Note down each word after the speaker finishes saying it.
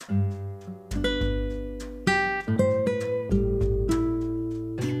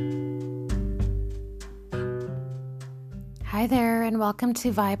Hi there, and welcome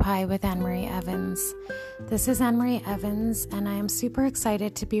to Vibe High with Anne-Marie Evans. This is Anne-Marie Evans, and I am super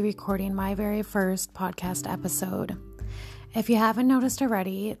excited to be recording my very first podcast episode. If you haven't noticed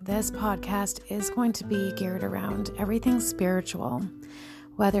already, this podcast is going to be geared around everything spiritual,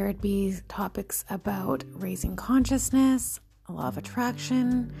 whether it be topics about raising consciousness, law of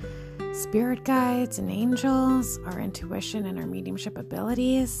attraction, spirit guides and angels, our intuition and our mediumship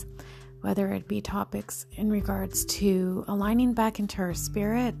abilities, whether it be topics in regards to aligning back into our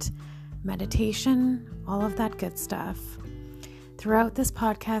spirit, meditation, all of that good stuff. Throughout this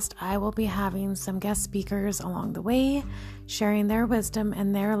podcast, I will be having some guest speakers along the way, sharing their wisdom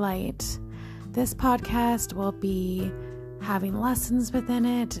and their light. This podcast will be having lessons within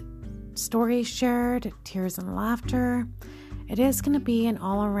it, stories shared, tears and laughter. It is going to be an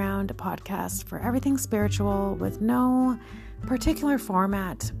all-around podcast for everything spiritual with no particular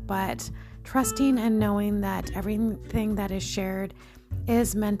format, but trusting and knowing that everything that is shared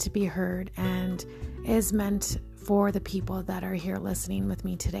is meant to be heard and is meant for the people that are here listening with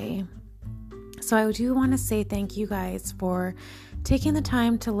me today. So I do want to say thank you guys for taking the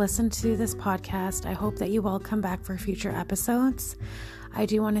time to listen to this podcast. I hope that you will come back for future episodes. I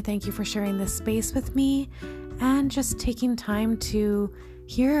do want to thank you for sharing this space with me and just taking time to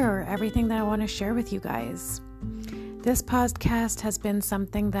hear everything that I want to share with you guys. This podcast has been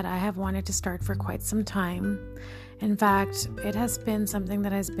something that I have wanted to start for quite some time. In fact, it has been something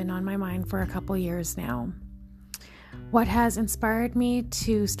that has been on my mind for a couple years now. What has inspired me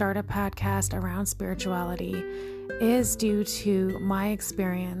to start a podcast around spirituality is due to my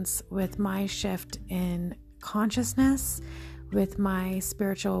experience with my shift in consciousness, with my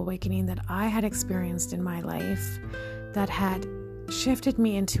spiritual awakening that I had experienced in my life that had shifted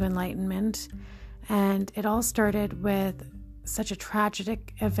me into enlightenment. And it all started with such a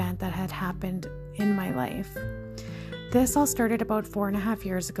tragic event that had happened in my life. This all started about 4.5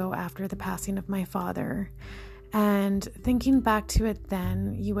 years ago after the passing of my father. And thinking back to it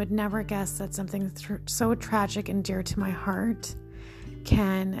then, you would never guess that something so tragic and dear to my heart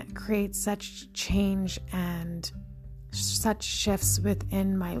can create such change and such shifts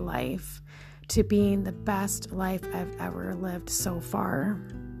within my life to being the best life I've ever lived so far.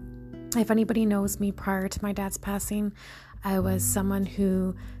 If anybody knows me prior to my dad's passing, I was someone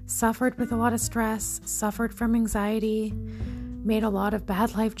who suffered with a lot of stress, suffered from anxiety, made a lot of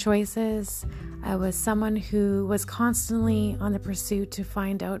bad life choices. I was someone who was constantly on the pursuit to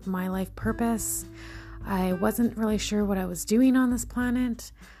find out my life purpose. I wasn't really sure what I was doing on this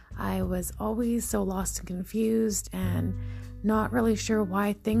planet. I was always so lost and confused and not really sure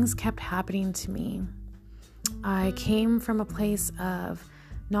why things kept happening to me. I came from a place of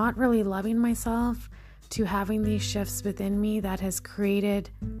not really loving myself to having these shifts within me that has created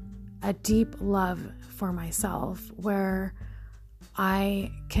a deep love for myself, where I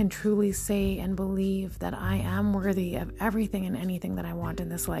can truly say and believe that I am worthy of everything and anything that I want in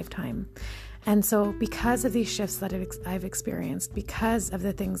this lifetime. And so because of these shifts that I've experienced, because of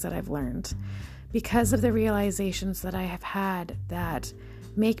the things that I've learned, because of the realizations that I have had that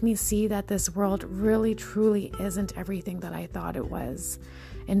make me see that this world really truly isn't everything that I thought it was.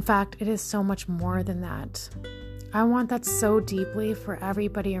 In fact, it is so much more than that. I want that so deeply for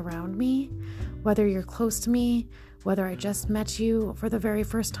everybody around me, whether you're close to me, whether I just met you for the very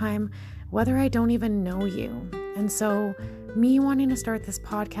first time, whether I don't even know you. And so me wanting to start this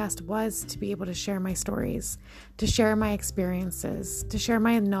podcast was to be able to share my stories, to share my experiences, to share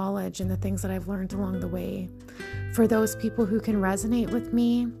my knowledge and the things that I've learned along the way. For those people who can resonate with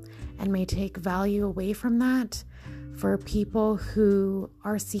me and may take value away from that, for people who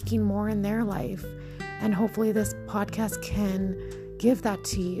are seeking more in their life. And hopefully this podcast can give that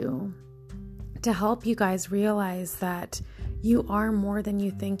to you, to help you guys realize that you are more than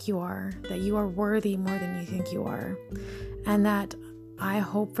you think you are, that you are worthy more than you think you are. And that I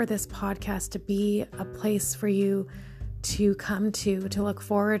hope for this podcast to be a place for you to come to look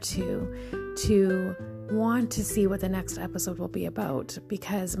forward to want to see what the next episode will be about.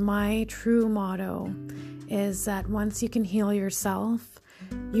 Because my true motto is that once you can heal yourself,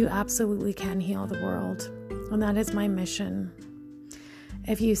 you absolutely can heal the world. And that is my mission.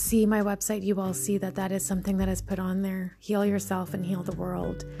 If you see my website, you will see that is something that is put on there. Heal yourself and heal the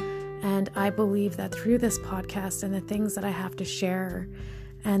world. And I believe that through this podcast and the things that I have to share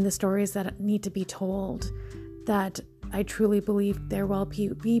and the stories that need to be told, that I truly believe there will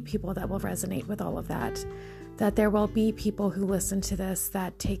be people that will resonate with all of that. That there will be people who listen to this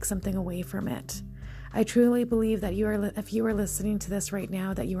that take something away from it. I truly believe that if you are listening to this right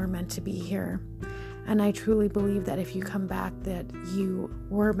now, that you are meant to be here. And I truly believe that if you come back, that you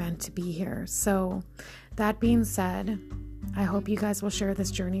were meant to be here. So that being said, I hope you guys will share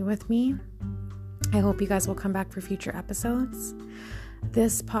this journey with me. I hope you guys will come back for future episodes.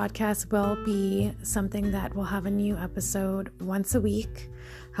 This podcast will be something that will have a new episode once a week.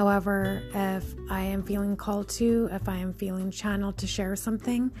 However, if I am feeling called to, if I am feeling channeled to share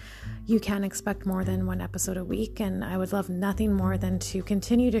something, you can expect more than one episode a week, and I would love nothing more than to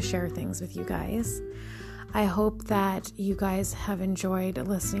continue to share things with you guys. I hope that you guys have enjoyed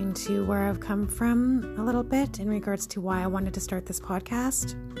listening to where I've come from a little bit in regards to why I wanted to start this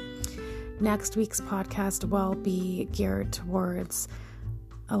podcast. Next week's podcast will be geared towards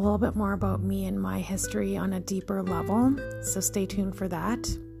a little bit more about me and my history on a deeper level, so stay tuned for that.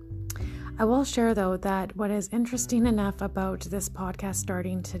 I will share, though, that what is interesting enough about this podcast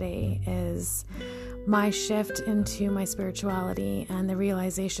starting today is my shift into my spirituality and the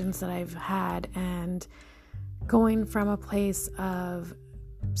realizations that I've had, and going from a place of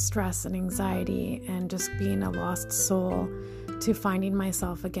stress and anxiety and just being a lost soul to finding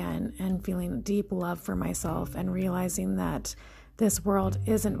myself again and feeling deep love for myself and realizing that this world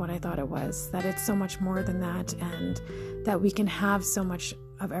isn't what I thought it was, that it's so much more than that, and that we can have so much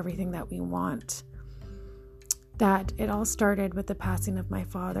of everything that we want. That it all started with the passing of my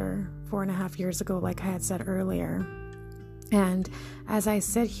father 4.5 years ago, like I had said earlier. And as I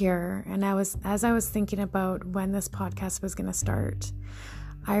sit here and as I was thinking about when this podcast was going to start,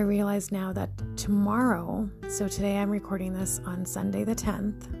 I realize now that tomorrow, so today I'm recording this on Sunday the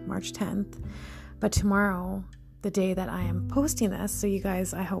 10th, March 10th, but tomorrow, the day that I am posting this, so you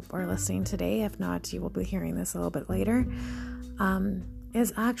guys, I hope, are listening today. If not, you will be hearing this a little bit later,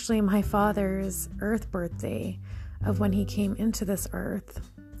 is actually my father's earth birthday of when he came into this earth.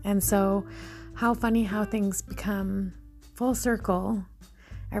 And so how funny how things become full circle.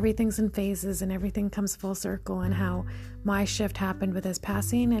 Everything's in phases and everything comes full circle, and how my shift happened with his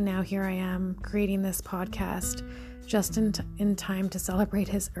passing, and now here I am creating this podcast just in time to celebrate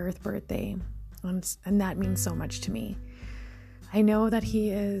his earth birthday. And that means so much to me. I know that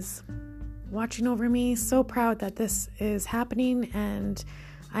he is watching over me, so proud that this is happening, and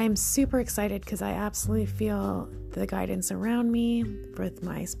I am super excited because I absolutely feel the guidance around me with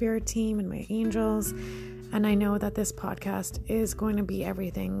my spirit team and my angels, and I know that this podcast is going to be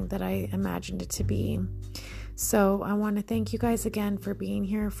everything that I imagined it to be. So I want to thank you guys again for being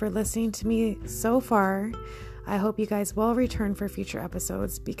here, for listening to me so far. I hope you guys will return for future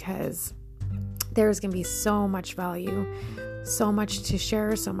episodes, because there's going to be so much value, so much to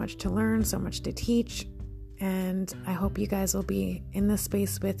share, so much to learn, so much to teach. And I hope you guys will be in the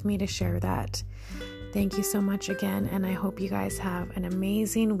space with me to share that. Thank you so much again. And I hope you guys have an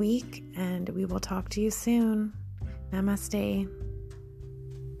amazing week, and we will talk to you soon. Namaste.